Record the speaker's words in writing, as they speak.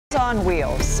On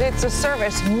Wheels. It's a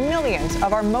service millions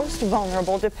of our most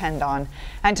vulnerable depend on.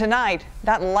 And tonight,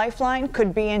 that lifeline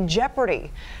could be in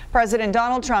jeopardy. President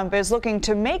Donald Trump is looking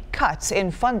to make cuts in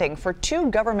funding for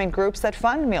two government groups that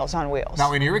fund Meals on Wheels.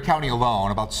 Now, in Erie County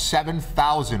alone, about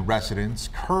 7,000 residents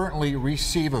currently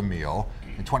receive a meal.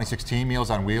 In 2016, Meals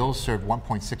on Wheels served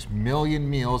 1.6 million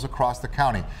meals across the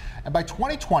county. And by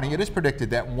 2020, it is predicted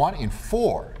that 1 in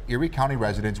 4 Erie County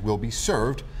residents will be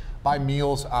served by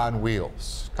Meals on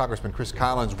Wheels. Congressman Chris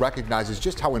Collins recognizes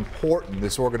just how important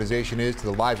this organization is to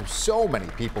the lives of so many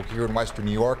people here in Western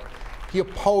New York. He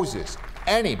opposes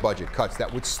any budget cuts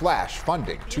that would slash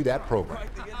funding to that program.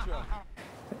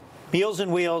 Meals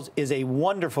on Wheels is a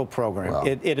wonderful program. Well,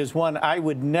 it is one I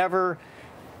would never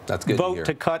vote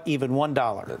to cut even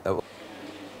 $1.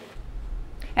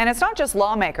 And it's not just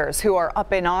lawmakers who are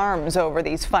up in arms over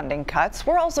these funding cuts.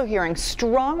 We're also hearing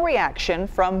strong reaction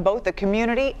from both the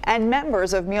community and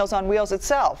members of Meals on Wheels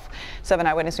itself. 7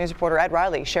 Eyewitness News reporter Ed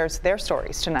Riley shares their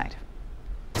stories tonight.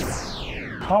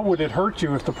 How would it hurt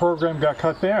you if the program got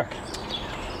cut back?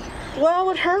 Well, it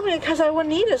would hurt me because I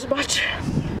wouldn't eat as much.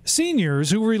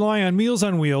 Seniors who rely on Meals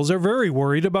on Wheels are very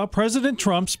worried about President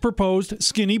Trump's proposed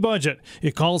skinny budget.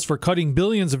 It calls for cutting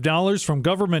billions of dollars from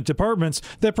government departments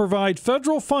that provide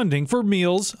federal funding for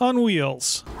Meals on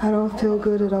Wheels. I don't feel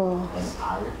good at all.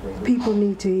 People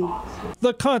need to eat.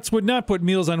 The cuts would not put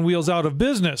Meals on Wheels out of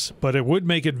business, but it would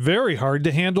make it very hard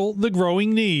to handle the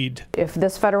growing need. If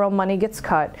this federal money gets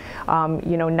cut,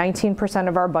 19%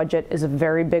 of our budget is a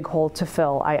very big hole to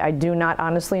fill. I do not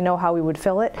honestly know how we would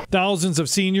fill it. Thousands of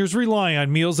seniors rely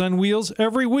on Meals on Wheels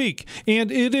every week,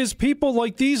 and it is people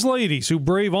like these ladies who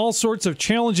brave all sorts of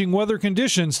challenging weather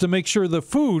conditions to make sure the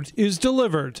food is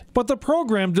delivered. But the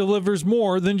program delivers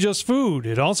more than just food.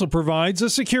 It also provides a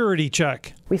security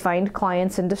check. We find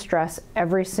clients in distress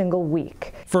every single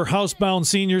week. For housebound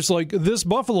seniors like this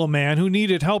Buffalo man who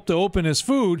needed help to open his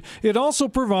food, it also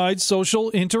provides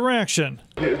social interaction.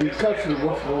 So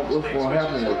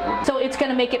it's going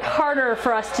to make it harder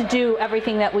for us to do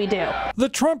everything that we do. The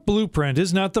Trump blueprint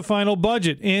is not the final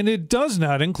budget, and it does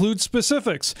not include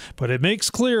specifics, but it makes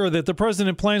clear that the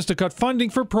president plans to cut funding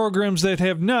for programs that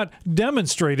have not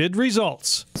demonstrated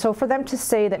results. So for them to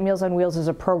say that Meals on Wheels is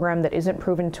a program that isn't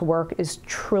proven to work is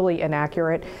truly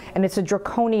inaccurate, and it's a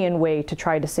draconian way to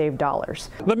try to save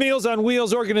dollars. The Meals on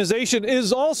Wheels organization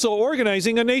is also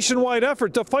organizing a nationwide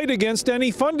effort to fight against any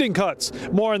funding cuts.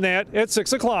 More on that at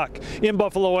 6 o'clock. In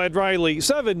Buffalo, Ed Riley,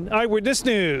 7 Eyewitness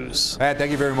News. Ed,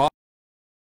 thank you very much.